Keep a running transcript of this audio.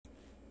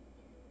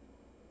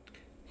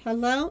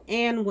Hello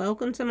and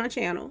welcome to my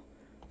channel.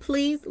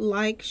 Please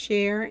like,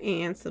 share,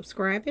 and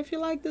subscribe if you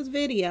like this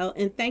video,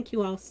 and thank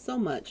you all so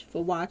much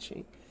for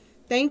watching.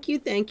 Thank you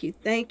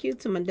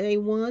to my day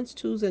ones,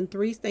 twos, and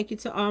threes. Thank you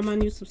to all my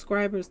new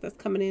subscribers that's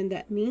coming in.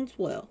 That means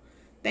well.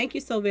 Thank you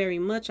so very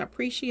much. I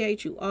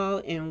appreciate you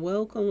all, and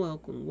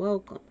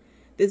welcome.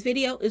 This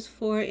video is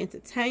for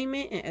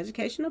entertainment and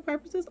educational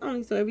purposes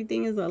only, so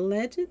everything is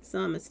alleged,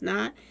 some is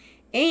not,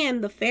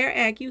 and the fair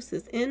act use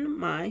is in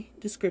my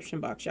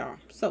description box, y'all.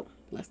 So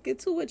let's get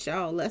to it,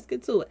 y'all. Let's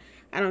get to it.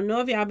 I don't know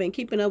if y'all been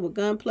keeping up with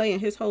Gunplay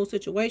and his whole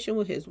situation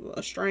with his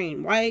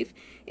estranged wife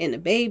and the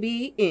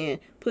baby and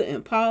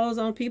putting paws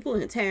on people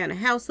and tearing the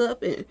house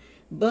up and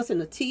busting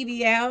the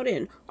TV out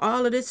and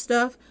all of this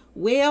stuff.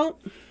 Well,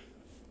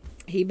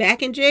 he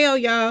back in jail,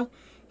 y'all.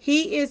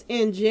 He is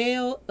in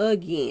jail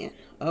again,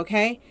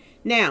 okay?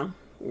 Now,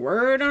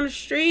 word on the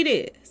street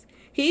is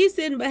he's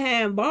sitting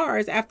behind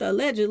bars after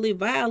allegedly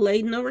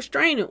violating a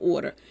restraining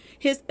order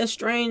his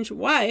estranged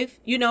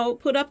wife,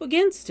 put up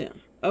against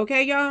him.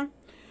 Okay,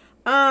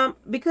 y'all?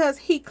 Because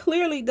he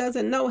clearly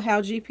doesn't know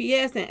how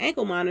GPS and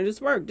ankle monitors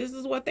work. This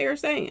is what they're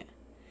saying.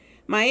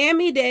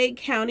 Miami-Dade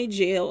County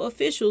Jail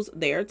officials,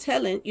 they're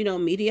telling,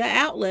 media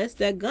outlets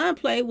that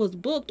Gunplay was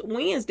booked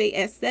Wednesday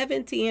at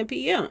 7:10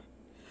 p.m.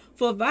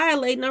 for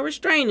violating a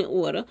restraining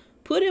order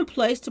put in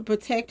place to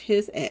protect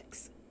his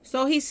ex.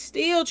 So he's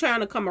still trying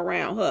to come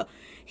around her.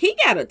 He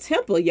got a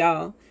temper,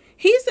 y'all.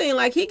 He seemed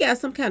like he got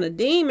some kind of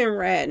demon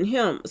riding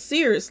him.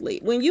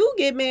 Seriously, when you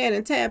get mad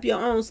and tap your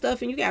own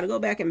stuff and you got to go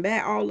back and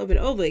bat all of it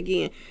over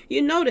again,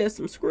 there's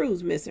some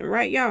screws missing,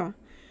 right, y'all?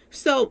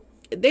 So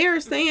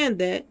they're saying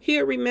that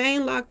he'll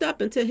remain locked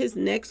up until his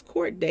next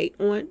court date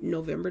on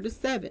November the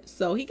 7th.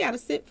 So he got to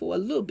sit for a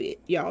little bit,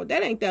 y'all.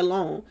 That ain't that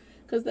long,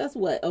 because that's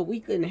what, a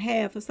week and a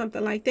half or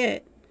something like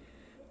that.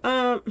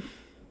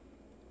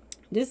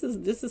 This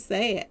is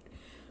sad.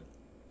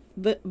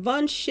 But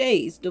Von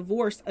Shay's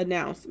divorce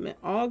announcement,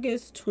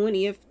 August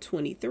 20th,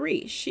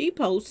 23. She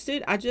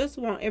posted, "I just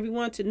want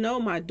everyone to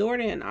know my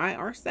daughter and I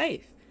are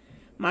safe.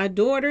 My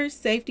daughter's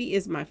safety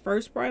is my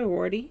first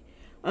priority.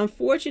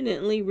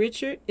 Unfortunately,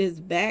 Richard is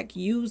back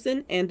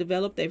using and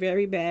developed a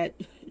very bad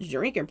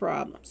drinking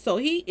problem. So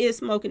he is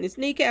smoking his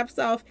kneecaps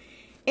off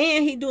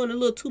and he doing a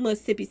little too much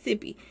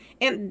sippy.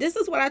 And this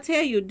is what I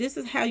tell you. This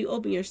is how you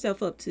open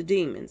yourself up to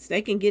demons.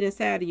 They can get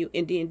inside of you,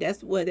 and then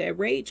that's where that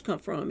rage come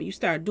from. You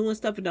start doing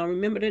stuff and don't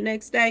remember the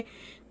next day.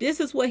 This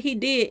is what he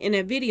did in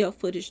that video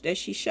footage that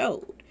she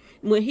showed.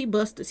 When he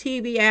bust the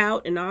TV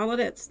out and all of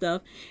that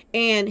stuff,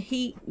 and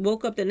he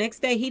woke up the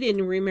next day, he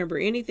didn't remember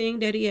anything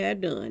that he had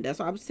done. That's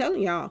what I was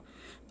telling y'all.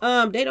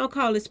 They don't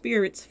call it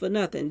spirits for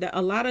nothing.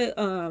 A lot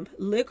of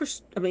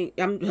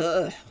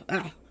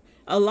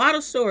a lot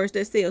of stores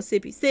that sell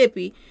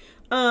sippy,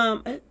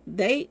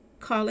 they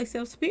call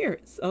themselves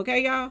spirits.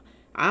 Okay, y'all?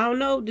 I don't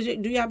know. Do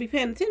y'all be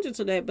paying attention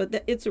to that?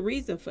 But it's a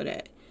reason for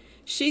that.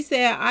 She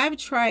said, "I've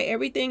tried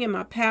everything in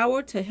my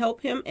power to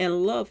help him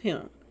and love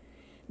him.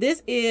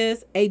 This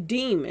is a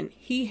demon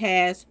he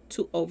has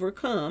to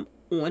overcome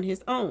on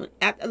his own."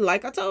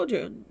 Like I told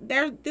you,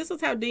 this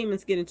is how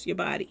demons get into your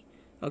body.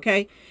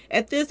 Okay?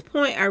 At this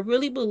point, I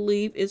really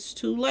believe it's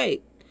too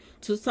late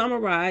to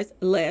summarize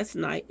last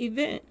night's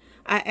event.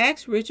 I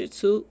asked Richard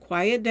to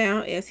quiet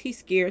down as he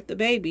scared the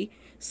baby,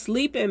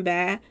 sleeping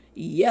by,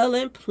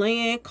 yelling,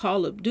 playing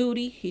Call of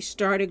Duty. He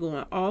started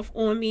going off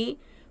on me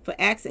for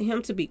asking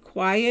him to be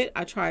quiet.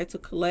 I tried to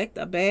collect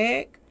a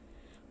bag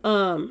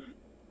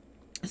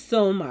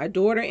so my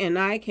daughter and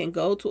I can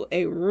go to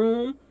a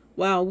room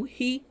while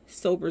he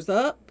sobers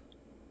up.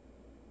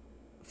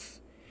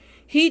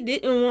 He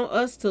didn't want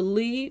us to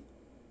leave,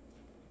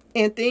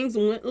 and things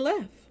went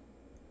left.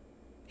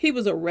 He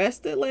was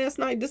arrested last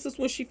night. This is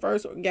when she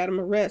first got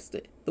him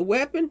arrested. The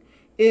weapon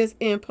is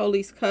in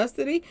police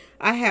custody.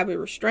 I have a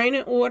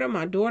restraining order.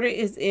 My daughter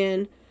is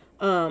in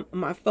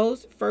my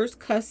first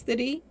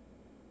custody.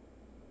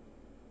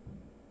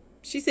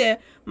 She said,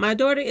 "My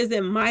daughter is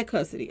in my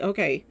custody."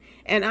 Okay.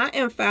 "And I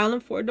am filing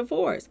for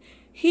divorce.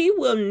 He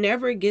will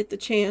never get the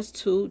chance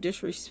to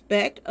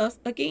disrespect us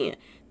again.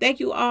 Thank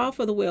you all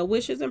for the well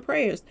wishes and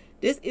prayers.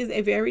 This is a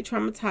very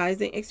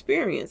traumatizing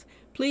experience.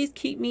 Please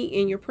keep me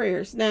in your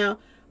prayers." Now,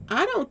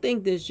 I don't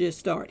think this just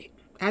started.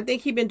 I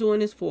think he's been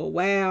doing this for a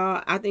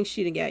while. I think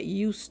she done got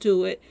used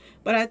to it.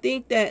 But I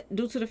think that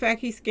due to the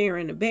fact he's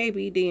scaring the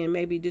baby, then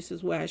maybe this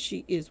is why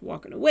she is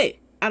walking away.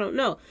 I don't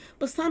know.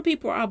 But some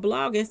people are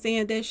blogging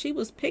saying that she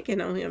was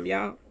picking on him,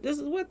 y'all. This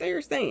is what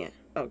they're saying,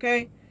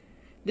 okay?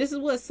 This is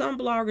what some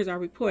bloggers are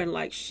reporting.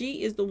 Like,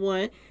 she is the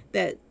one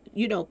that,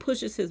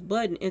 pushes his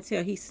button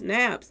until he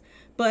snaps.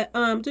 But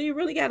do you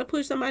really got to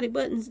push somebody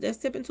buttons that's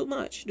sipping too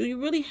much? Do you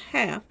really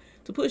have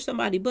to push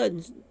somebody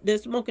buttons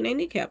that's smoking their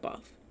kneecap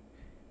off?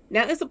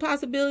 Now, it's a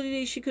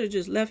possibility she could have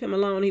just left him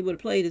alone. He would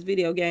have played his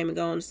video game and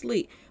gone to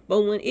sleep.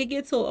 But when it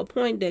gets to a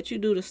point that you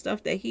do the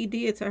stuff that he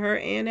did to her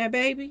and that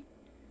baby,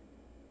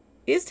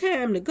 it's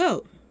time to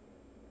go.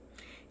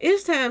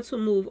 It's time to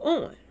move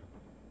on.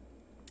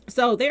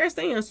 So they're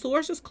saying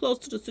sources close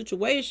to the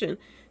situation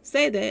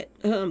say that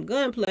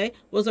Gunplay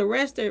was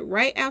arrested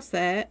right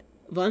outside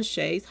Von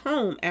Shay's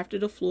home after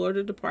the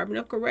Florida Department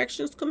of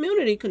Corrections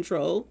Community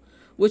Control,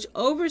 which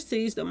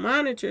oversees the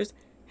monitors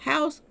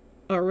house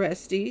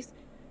arrestees,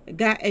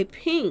 got a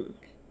ping.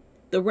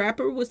 The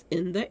rapper was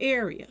in the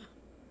area.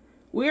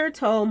 We're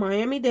told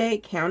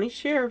Miami-Dade County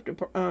Sheriff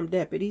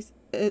deputies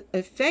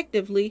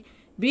effectively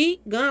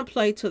beat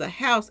Gunplay to the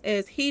house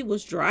as he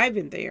was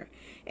driving there,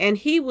 and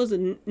he was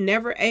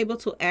never able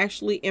to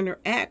actually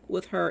interact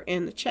with her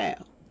and the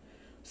child.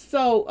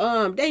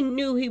 So they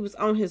knew he was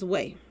on his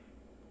way,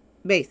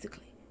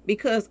 basically,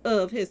 because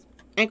of his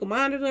ankle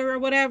monitor or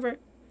whatever.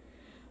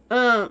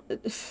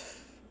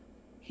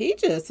 He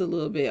just a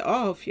little bit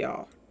off,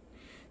 y'all.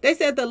 They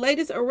said the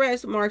latest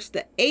arrest marks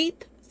the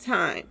 8th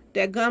time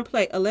that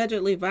Gunplay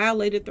allegedly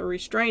violated the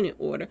restraining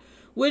order,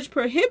 which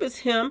prohibits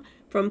him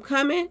from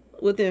coming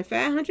within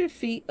 500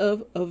 feet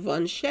of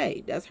Von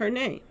Shay. That's her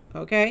name,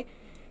 okay?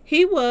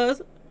 He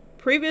was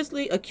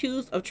previously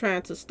accused of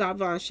trying to stop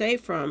Von Shay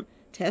from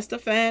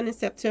testifying in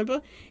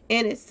September,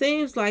 and it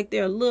seems like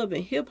their love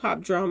and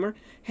hip-hop drummer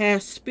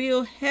has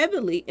spilled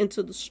heavily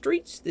into the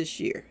streets this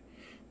year.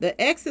 The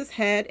exes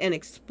had an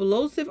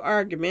explosive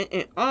argument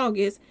in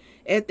August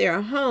at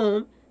their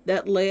home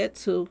that led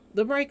to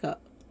the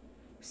breakup.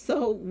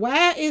 So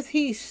why is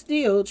he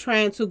still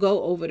trying to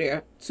go over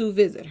there to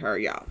visit her,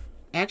 y'all?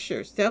 Ask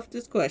yourself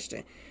this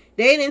question.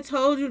 They didn't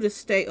told you to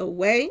stay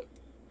away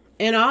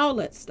and all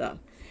that stuff.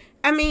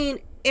 I mean,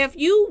 if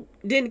you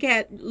didn't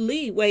get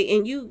leeway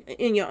and you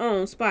in your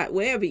own spot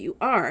wherever you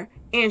are,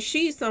 and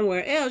she's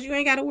somewhere else, you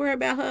ain't got to worry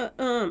about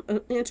her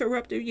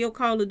interrupting your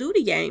Call of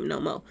Duty game no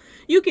more.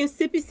 You can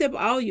sippy sip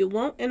all you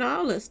want and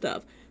all that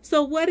stuff.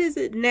 So what is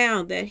it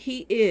now that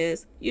he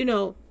is,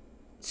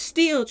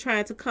 still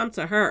trying to come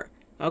to her?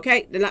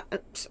 Okay,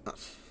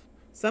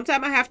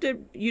 sometimes I have to,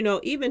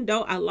 even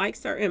though I like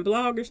certain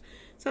bloggers,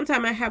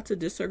 sometimes I have to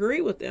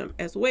disagree with them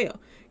as well.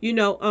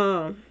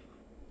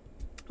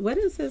 What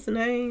is his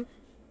name?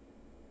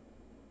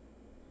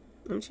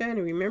 I'm trying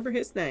to remember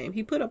his name.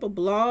 He put up a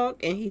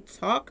blog and he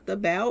talked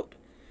about,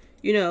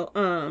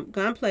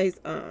 Gunplay's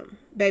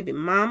baby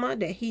mama,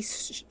 that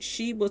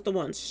she was the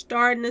one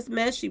starting this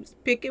mess. She was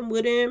picking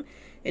with him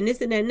and this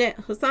and that.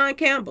 Hassan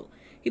Campbell.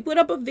 He put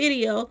up a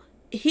video.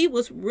 He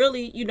was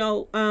really,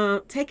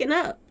 taking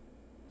up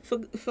for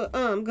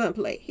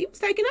Gunplay. He was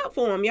taking up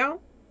for him,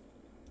 y'all.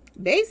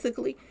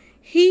 Basically,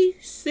 he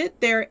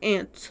sit there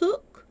and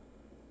took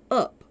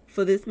up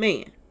for this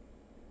man.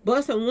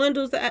 Busting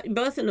windows out,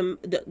 busting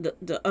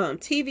the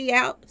TV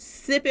out,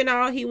 sipping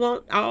all he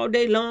want all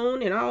day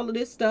long and all of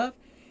this stuff.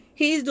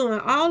 He's doing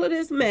all of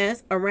this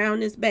mess around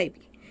this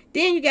baby.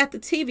 Then you got the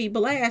TV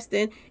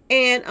blasting,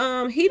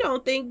 and he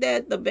don't think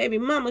that the baby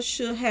mama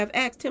should have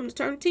asked him to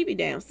turn the TV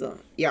down some.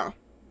 Y'all,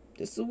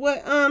 this is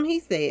what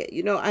he said,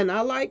 and I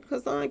like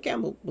Hassan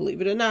Campbell,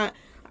 believe it or not.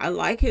 I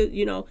like his,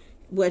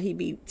 what he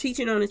be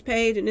teaching on his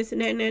page and this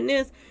and that and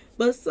this.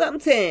 But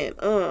sometimes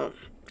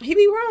he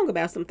be wrong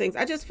about some things.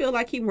 I just feel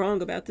like he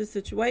wrong about this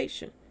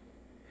situation.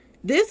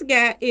 This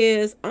guy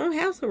is on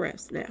house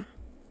arrest now,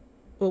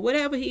 or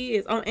whatever he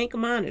is, on ankle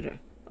monitor,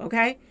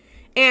 okay?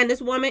 And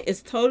this woman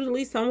is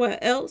totally somewhere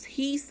else.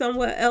 He's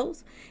somewhere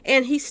else,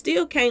 and he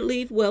still can't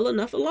leave well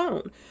enough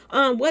alone.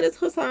 What is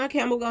Hassan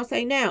Campbell gonna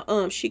say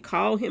now? She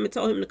called him and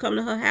told him to come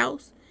to her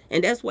house,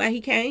 and that's why he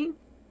came.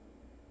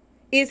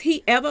 Is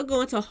he ever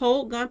going to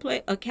hold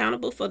Gunplay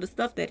accountable for the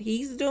stuff that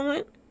he's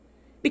doing?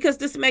 Because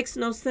this makes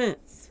no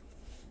sense.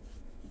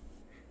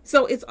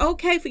 So it's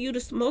okay for you to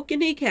smoke your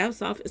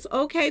kneecaps off. It's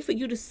okay for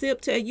you to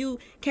sip till you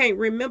can't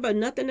remember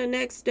nothing the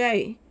next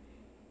day.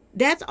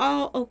 That's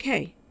all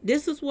okay.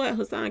 This is what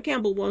Hassan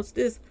Campbell wants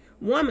this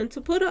woman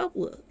to put up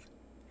with.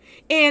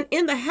 And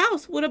in the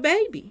house with a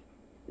baby.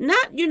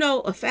 Not,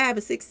 a 5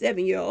 or 6,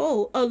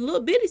 7-year-old, a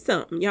little bitty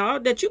something, y'all,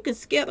 that you can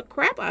scare the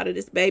crap out of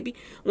this baby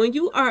when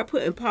you are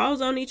putting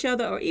paws on each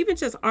other or even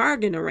just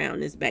arguing around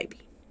this baby.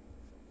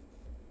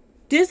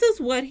 This is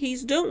what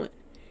he's doing.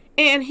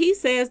 And he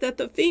says that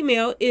the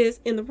female is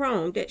in the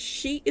wrong, that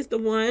she is the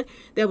one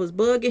that was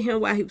bugging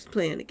him while he was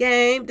playing the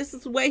game. This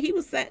is the way he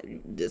was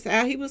this is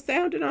how he was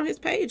sounding on his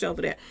page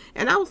over there.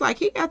 And I was like,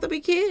 he got to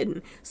be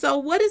kidding. So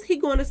what is he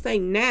going to say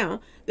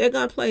now they're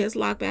going to play his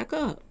lock back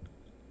up?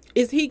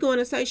 Is he going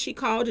to say she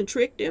called and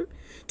tricked him,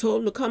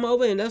 told him to come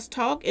over and us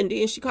talk, and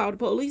then she called the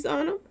police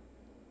on him?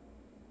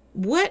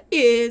 What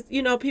is,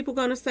 people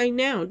going to say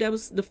now that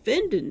was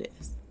defending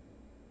this?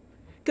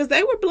 Because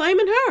they were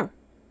blaming her.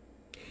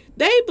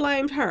 They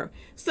blamed her.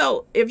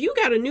 So if you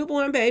got a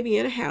newborn baby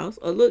in the house,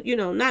 a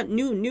little, not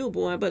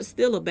newborn, but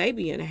still a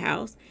baby in the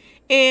house,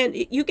 and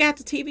you got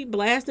the TV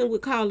blasting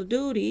with Call of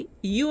Duty,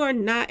 you are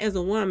not, as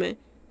a woman,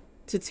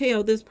 to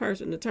tell this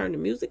person to turn the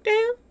music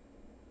down.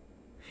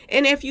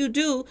 And if you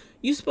do,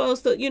 you're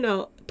supposed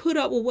to, put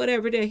up with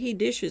whatever that he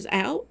dishes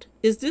out.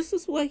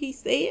 Is what he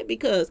said?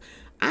 Because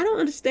I don't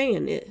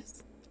understand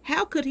this.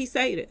 How could he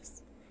say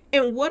this?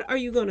 And what are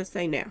you going to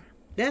say now?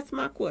 That's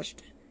my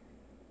question.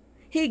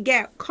 He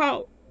got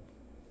caught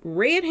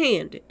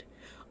red-handed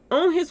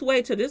on his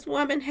way to this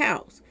woman's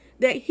house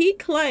that he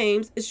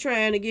claims is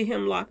trying to get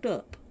him locked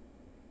up.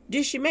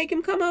 Did she make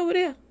him come over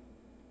there?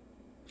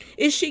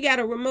 Is she got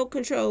a remote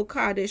control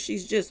car that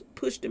she's just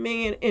pushed him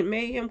in and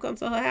made him come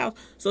to her house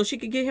so she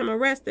could get him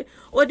arrested?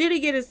 Or did he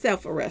get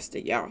himself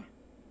arrested, y'all?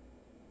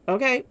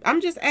 Okay,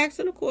 I'm just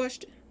asking a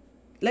question.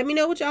 Let me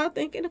know what y'all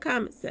think in the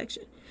comment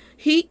section.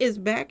 He is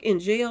back in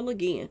jail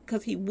again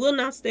because he will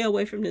not stay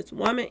away from this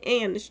woman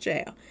and this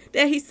child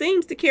that he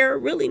seems to care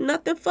really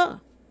nothing for.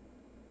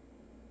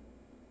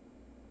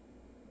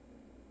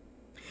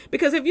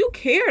 Because if you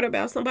cared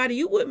about somebody,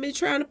 you wouldn't be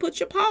trying to put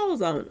your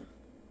paws on them.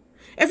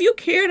 If you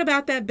cared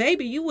about that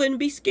baby, you wouldn't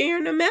be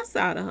scaring the mess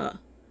out of her.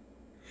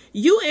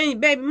 You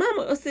and baby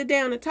mama will sit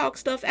down and talk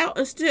stuff out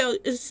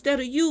instead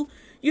of you,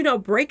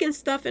 breaking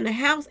stuff in the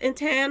house and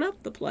tearing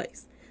up the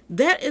place.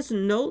 That is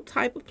no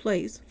type of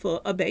place for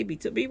a baby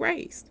to be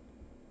raised.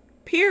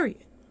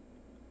 Period.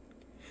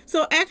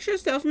 So ask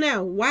yourself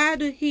now, why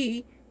did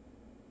he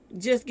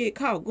just get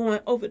caught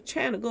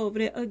trying to go over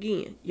there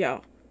again,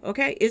 y'all?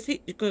 Okay? Is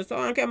he, because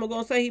on camera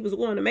going to say he was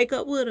going to make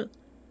up with her?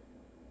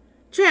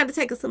 Trying to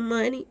take her some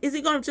money? Is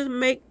he going to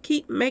just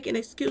keep making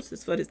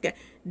excuses for this guy?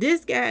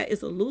 This guy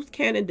is a loose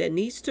cannon that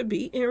needs to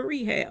be in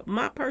rehab.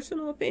 My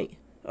personal opinion.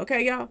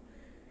 Okay, y'all?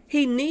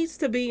 He needs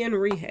to be in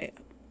rehab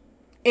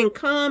and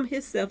calm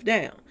himself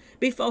down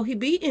before he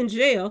be in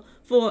jail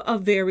for a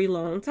very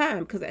long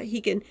time. Because he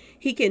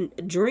can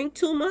drink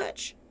too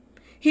much.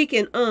 He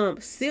can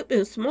sip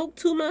and smoke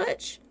too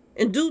much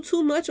and do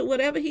too much of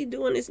whatever he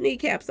doing his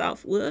kneecaps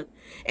off with.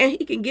 And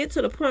he can get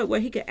to the point where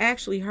he could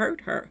actually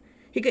hurt her.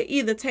 He could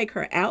either take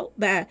her out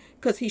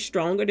because he's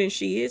stronger than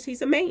she is.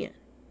 He's a man.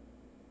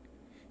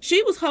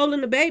 She was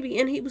holding the baby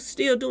and he was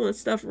still doing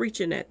stuff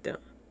reaching at them.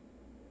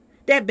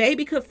 That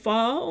baby could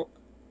fall,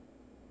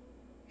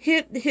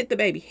 hit the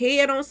baby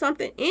head on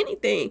something,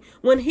 anything,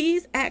 when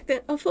he's acting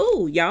a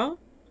fool, y'all.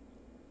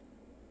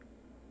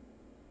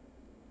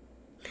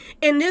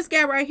 And this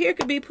guy right here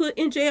could be put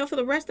in jail for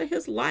the rest of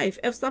his life.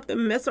 If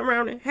something mess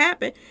around and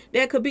happen,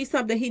 that could be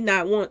something he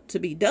not want to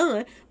be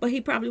done, but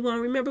he probably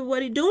won't remember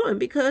what he doing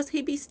because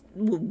he be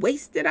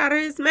wasted out of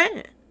his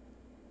mind.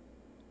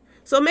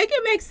 So make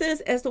it make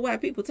sense as to why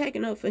people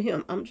taking up for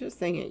him. I'm just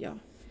saying, y'all.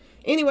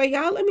 Anyway,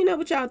 y'all, let me know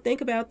what y'all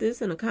think about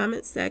this in the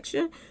comment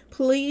section.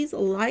 Please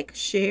like,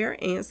 share,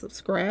 and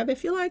subscribe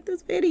if you like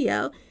this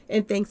video.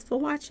 And thanks for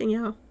watching,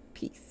 y'all.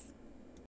 Peace.